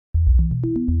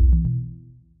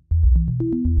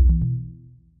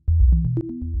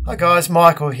Hi guys,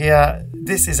 Michael here.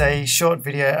 This is a short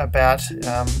video about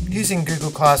using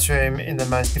Google Classroom in the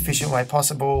most efficient way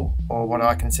possible, or what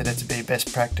I consider to be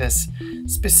best practice,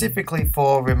 specifically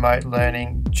for remote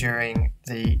learning during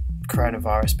the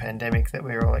coronavirus pandemic that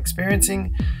we're all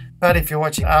experiencing. But if you're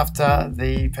watching after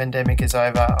the pandemic is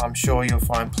over, I'm sure you'll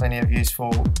find plenty of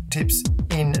useful tips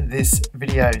in this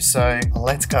video. So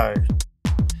let's go.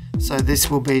 So this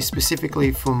will be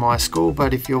specifically for my school,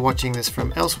 but if you're watching this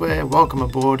from elsewhere, welcome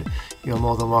aboard. You're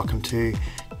more than welcome to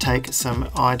take some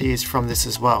ideas from this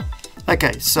as well.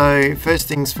 Okay, so first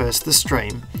things first, the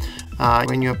stream.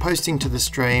 When you're posting to the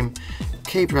stream,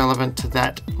 keep relevant to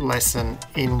that lesson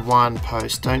in one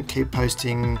post. Don't keep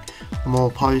posting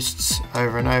more posts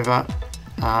over and over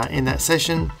in that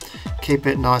session. Keep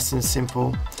it nice and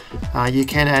simple. You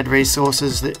can add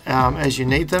resources as you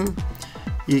need them.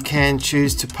 You can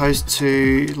choose to post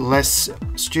to less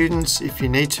students if you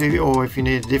need to, or if you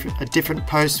need a different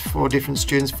post for different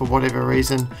students for whatever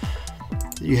reason,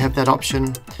 you have that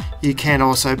option. You can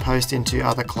also post into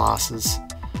other classes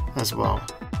as well.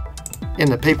 In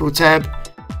the People tab,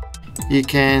 you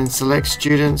can select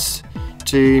students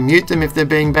to mute them if they're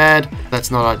being bad. That's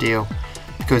not ideal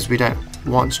because we don't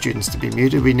want students to be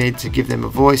muted. We need to give them a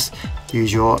voice.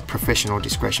 Use your professional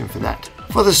discretion for that.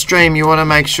 For the stream, you want to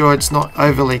make sure it's not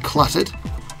overly cluttered.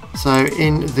 So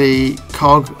in the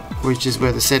cog, which is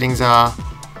where the settings are,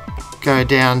 go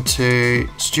down to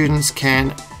students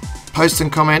can post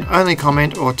and comment, only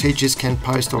comment, or teachers can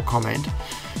post or comment.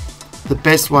 The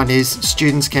best one is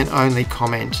students can only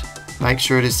comment. Make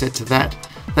sure it is set to that.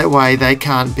 That way they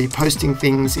can't be posting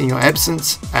things in your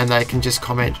absence and they can just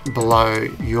comment below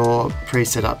your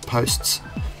pre-set up posts.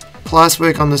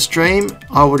 Classwork on the stream,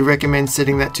 I would recommend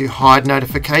setting that to hide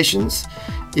notifications.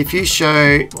 If you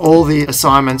show all the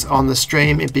assignments on the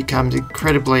stream, it becomes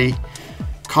incredibly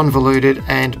convoluted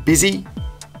and busy.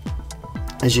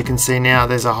 As you can see now,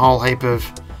 there's a whole heap of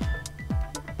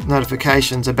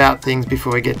notifications about things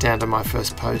before we get down to my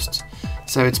first post.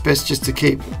 So it's best just to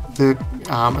keep the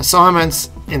assignments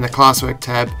in the Classwork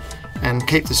tab and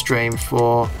keep the stream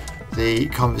for the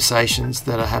conversations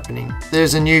that are happening.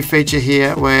 There's a new feature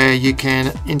here where you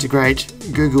can integrate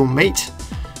Google Meet.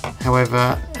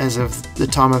 However, as of the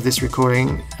time of this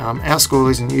recording, our school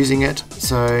isn't using it,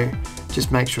 so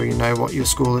just make sure you know what your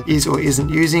school is or isn't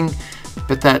using,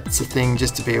 but that's a thing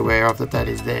just to be aware of, that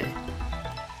is there.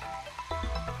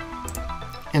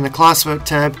 In the Classwork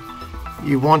tab,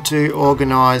 you want to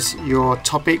organize your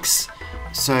topics,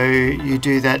 so you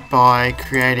do that by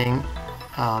creating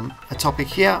a topic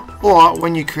here, or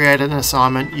when you create an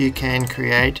assignment you can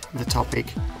create the topic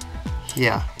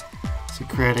here. So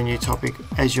create a new topic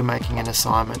as you're making an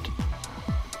assignment.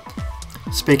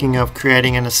 Speaking of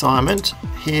creating an assignment,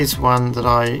 here's one that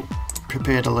I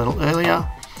prepared a little earlier.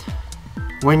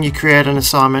 When you create an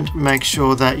assignment, make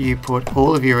sure that you put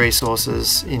all of your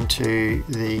resources into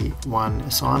the one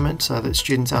assignment so that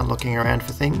students aren't looking around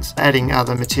for things. Adding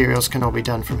other materials can all be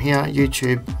done from here: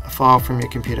 YouTube, a file from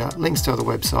your computer, links to other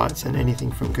websites, and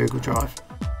anything from Google Drive.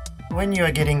 When you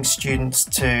are getting students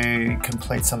to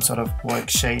complete some sort of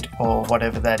worksheet or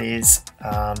whatever that is,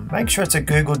 make sure it's a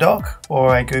Google Doc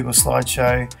or a Google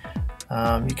Slideshow.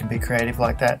 You can be creative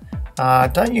like that.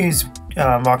 Don't use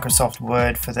Microsoft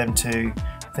Word for them to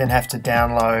then have to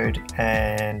download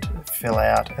and fill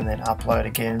out and then upload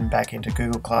again back into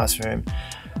Google Classroom.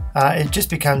 It just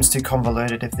becomes too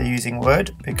convoluted if they're using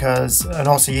Word, and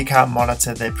also you can't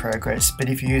monitor their progress. But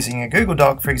if you're using a Google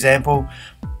Doc, for example,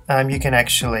 you can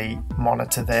actually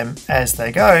monitor them as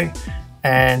they go,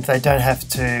 and they don't have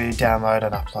to download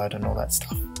and upload and all that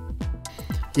stuff.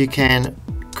 You can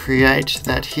create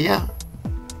that here,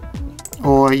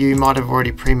 or you might have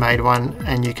already pre-made one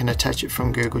and you can attach it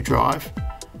from Google Drive,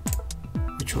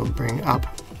 which will bring up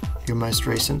your most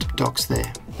recent docs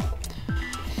there.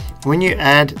 When you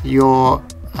add your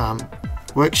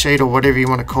worksheet or whatever you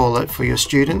want to call it for your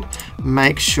student,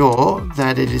 make sure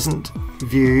that it isn't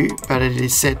view, but it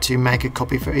is set to make a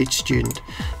copy for each student.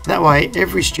 That way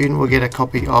every student will get a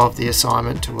copy of the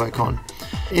assignment to work on.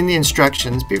 In the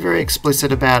instructions, be very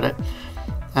explicit about it.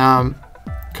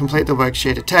 Complete the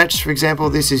worksheet attached. For example,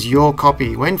 this is your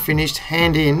copy. When finished,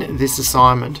 hand in this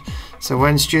assignment. So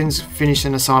when students finish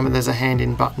an assignment, there's a hand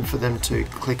in button for them to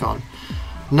click on.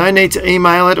 No need to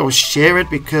email it or share it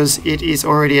because it is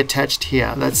already attached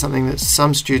here. That's something that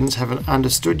some students haven't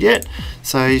understood yet,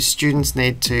 so students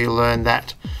need to learn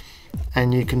that.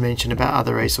 And you can mention about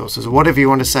other resources or whatever you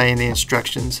want to say in the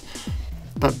instructions,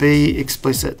 but be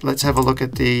explicit. Let's have a look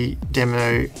at the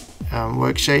demo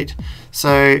worksheet.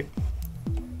 So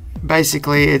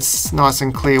basically it's nice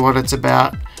and clear what it's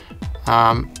about,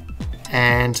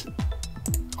 and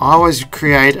I always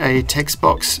create a text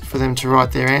box for them to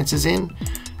write their answers in.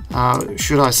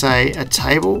 Should I say a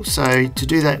table? So to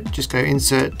do that, just go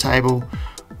insert table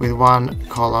with 1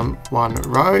 column, 1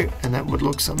 row, and that would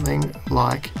look something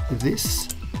like this.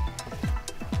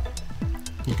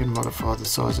 You can modify the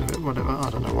size of it, whatever. I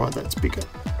don't know why that's bigger,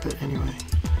 but anyway.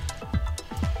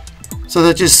 So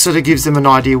that just sort of gives them an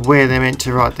idea where they're meant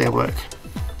to write their work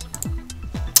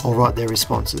or write their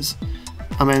responses.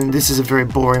 I mean, this is a very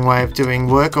boring way of doing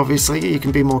work. Obviously, you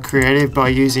can be more creative by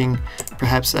using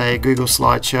perhaps a Google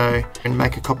slideshow and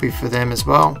make a copy for them as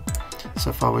well. So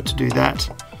if I were to do that,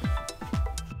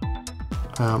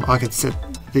 I could set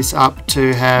this up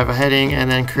to have a heading and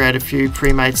then create a few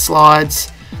pre-made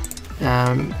slides,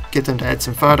 get them to add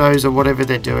some photos or whatever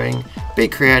they're doing. Be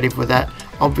creative with that.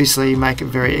 Obviously make it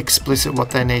very explicit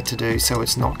what they need to do so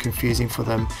it's not confusing for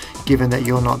them, given that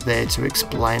you're not there to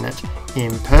explain it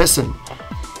in person.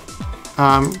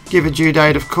 Give a due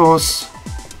date, of course.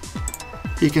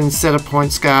 You can set a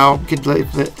point scale. You could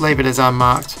leave it as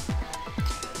unmarked.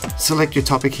 Select your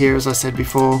topic here, as I said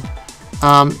before.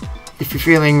 If you're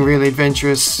feeling really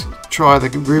adventurous, try the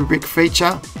rubric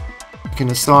feature. You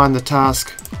can assign the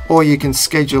task, or you can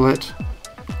schedule it,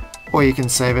 or you can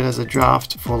save it as a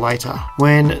draft for later.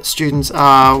 When students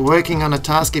are working on a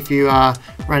task, if you are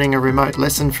running a remote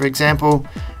lesson, for example,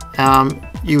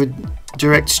 you would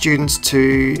direct students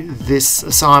to this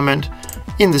assignment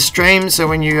in the stream. So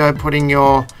when you are putting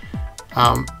your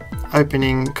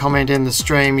opening comment in the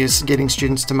stream, you're getting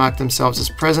students to mark themselves as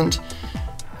present,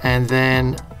 and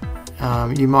then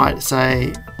you might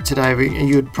say today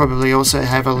you would probably also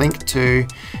have a link to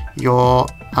your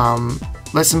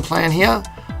lesson plan here.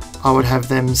 I would have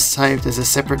them saved as a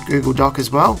separate Google Doc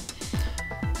as well,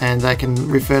 and they can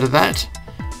refer to that.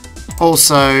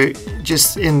 Also,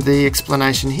 just in the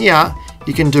explanation here,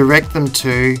 you can direct them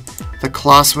to the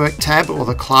classwork tab or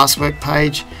the classwork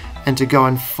page, and to go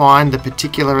and find the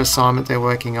particular assignment they're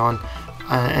working on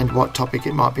and what topic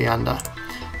it might be under.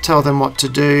 Tell them what to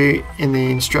do in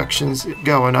the instructions.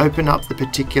 Go and open up the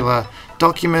particular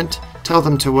document, tell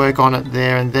them to work on it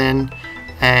there and then,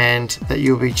 and that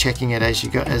you'll be checking it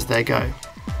as they go.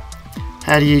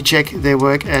 How do you check their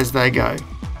work as they go?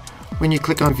 When you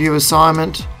click on View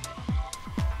Assignment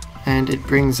and it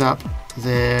brings up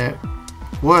their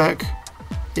work,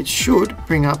 it should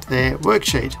bring up their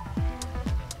worksheet,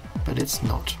 but it's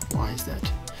not. Why is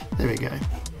that? There we go.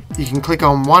 You can click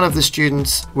on one of the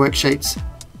students' worksheets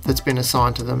that's been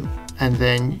assigned to them, and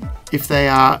then if they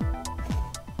are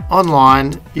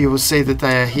online, you will see that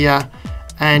they are here,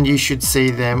 and you should see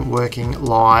them working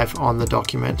live on the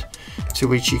document, to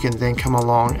which you can then come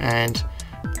along and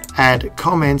add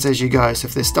comments as you go. So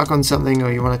if they're stuck on something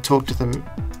or you want to talk to them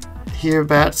here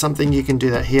about something, you can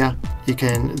do that here. You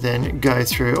can then go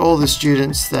through all the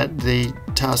students that the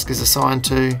task is assigned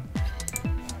to,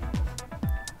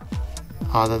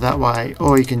 either that way,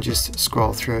 or you can just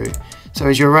scroll through. So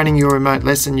as you're running your remote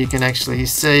lesson, you can actually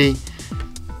see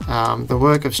the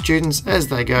work of students as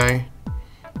they go,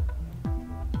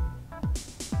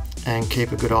 and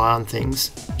keep a good eye on things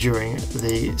during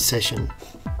the session.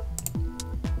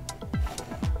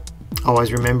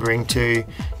 Always remembering to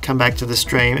come back to the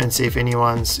stream and see if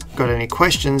anyone's got any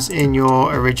questions in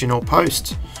your original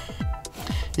post.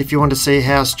 If you want to see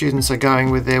how students are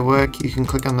going with their work, you can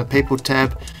click on the People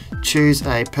tab, choose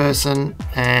a person,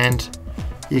 and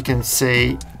you can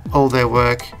see all their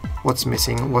work, what's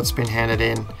missing, what's been handed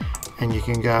in, and you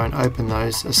can go and open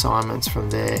those assignments from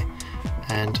there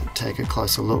and take a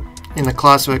closer look. In the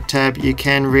Classwork tab, you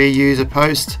can reuse a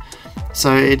post,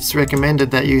 so it's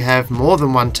recommended that you have more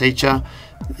than one teacher.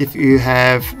 If you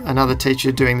have another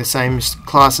teacher doing the same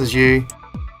class as you,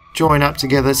 join up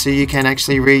together so you can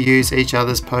actually reuse each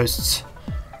other's posts.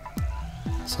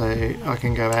 So I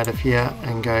can go out of here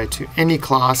and go to any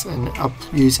class and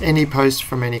use any post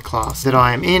from any class that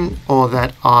I am in or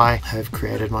that I have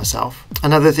created myself.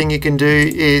 Another thing you can do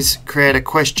is create a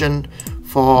question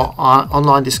for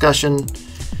online discussion.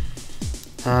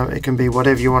 It can be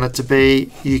whatever you want it to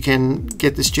be. You can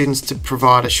get the students to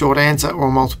provide a short answer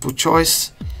or multiple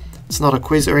choice. It's not a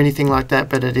quiz or anything like that,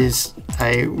 but it is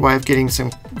a way of getting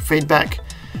some feedback.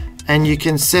 And you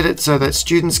can set it so that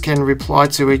students can reply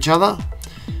to each other,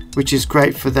 which is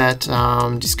great for that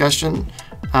discussion.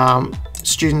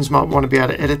 Students might want to be able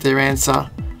to edit their answer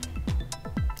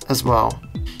as well.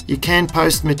 You can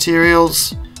post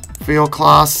materials for your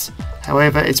class.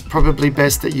 However, it's probably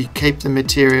best that you keep the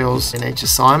materials in each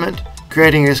assignment.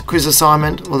 Creating a quiz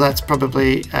assignment, well, that's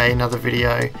probably another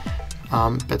video,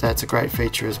 but that's a great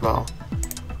feature as well.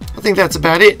 I think that's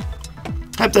about it.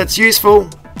 Hope that's useful.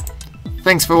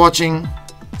 Thanks for watching.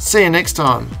 See you next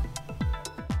time.